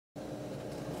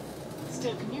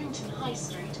Stoke Newington High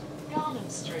Street,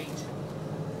 Garland Street.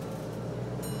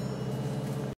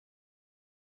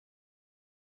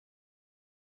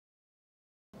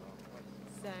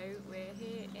 So we're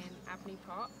here in Abney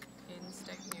Park in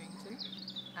Stoke Newington,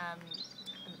 and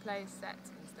the play is set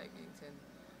in Stoke Newington,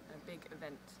 and a big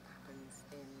event happens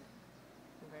in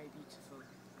the very beautiful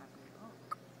Abney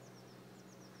Park.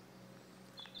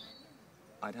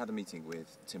 I'd had a meeting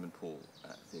with Tim and Paul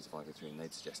at Theatre503 and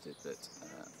they'd suggested that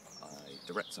I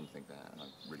direct something there, and I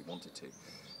really wanted to,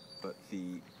 but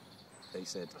they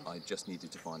said I just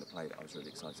needed to find a play that I was really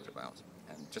excited about,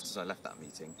 and just as I left that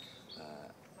meeting,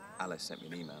 Alice sent me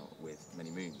an email with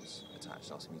Many Moons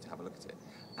attached asking me to have a look at it,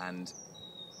 and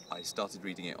I started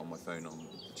reading it on my phone on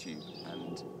the tube,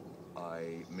 and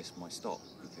I missed my stop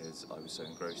because I was so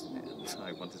engrossed in it and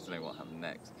I wanted to know what happened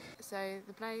next. So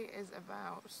the play is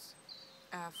about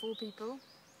 4 people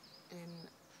in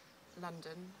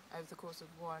London over the course of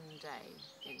one day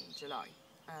in July.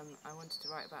 I wanted to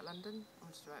write about London, I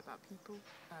wanted to write about people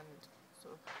and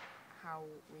sort of how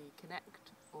we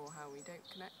connect or how we don't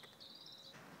connect.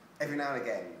 Every now and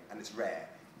again, and it's rare,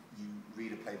 you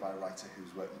read a play by a writer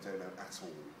whose work you don't know at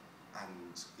all,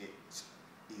 and it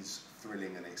is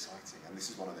thrilling and exciting. And this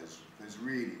is one of those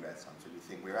really rare times when you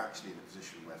think we're actually in a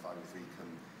position where 503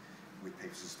 can, with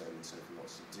Papers and Stone and Sophie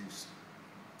Watson,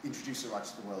 introduce a writer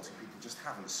to the world who people just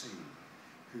haven't seen,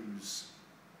 whose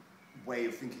way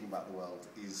of thinking about the world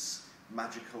is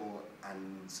magical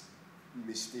and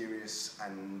mysterious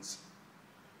and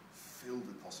filled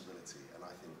with possibility, and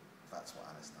I think that's what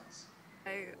Alice does.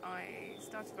 So I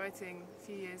started writing a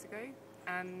few years ago,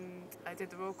 and I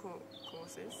did the Royal Court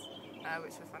courses,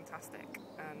 which were fantastic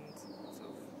and sort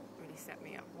of really set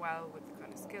me up well with the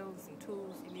kind of skills and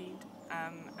tools you need.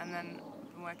 And then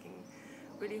I've been working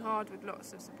really hard with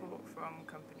lots of support from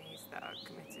companies that are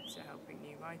committed to helping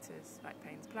new writers, like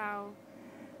Payne's Plough,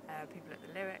 people at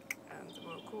the Lyric, the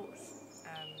Royal Court,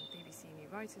 BBC New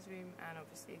Writers' Room, and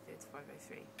obviously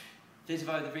Theatre503.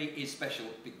 Theatre503 is special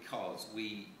because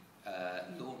we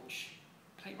launch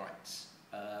playwrights.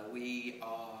 We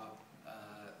are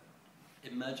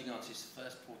emerging artists'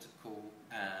 first port of call,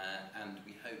 and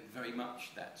we hope very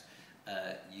much that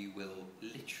you will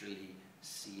literally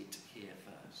see it here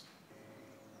first.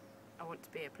 I want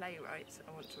to be a playwright,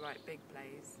 I want to write big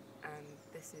plays, and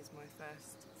this is my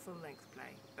first full-length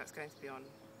play that's going to be on,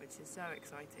 which is so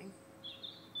exciting,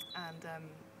 and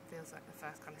feels like the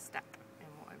first kind of step in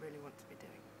what I really want to be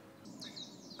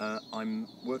doing. I'm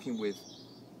working with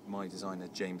my designer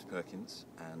James Perkins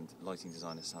and lighting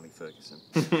designer Sally Ferguson.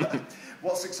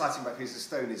 What's exciting about Papers and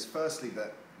Stone is firstly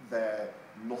that they're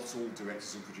not all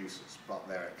directors and producers, but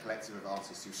they're a collective of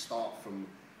artists who start from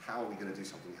how are we going to do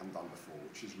something we haven't done before,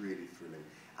 which is really thrilling.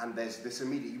 And there's this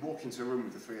immediate, you walk into a room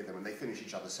with the 3 of them and they finish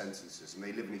each other's sentences and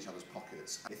they live in each other's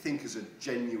pockets. They think as a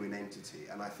genuine entity,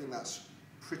 and I think that's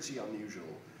pretty unusual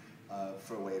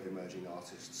for a way of emerging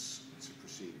artists to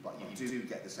proceed. But you do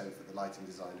get the sense that the lighting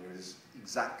designer is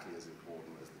exactly as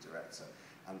important as the director,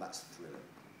 and that's thrilling.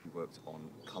 We worked on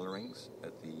colourings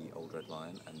at the Old Red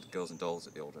Lion and Girls and Dolls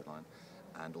at the Old Red Lion,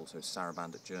 and also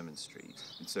Saraband at Jermyn Street.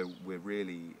 And so we're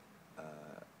really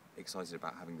excited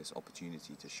about having this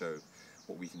opportunity to show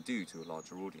what we can do to a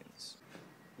larger audience.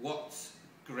 What's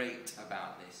great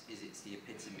about this is it's the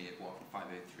epitome of what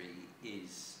 503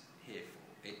 is here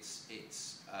for.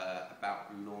 It's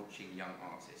about launching young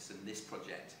artists, and this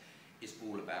project is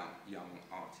all about young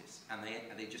artists, and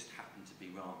they just happen to be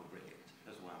rather brilliant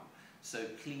as well. So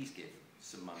please give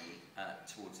some money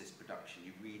towards this production.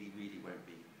 You really, really won't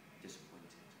be disappointed.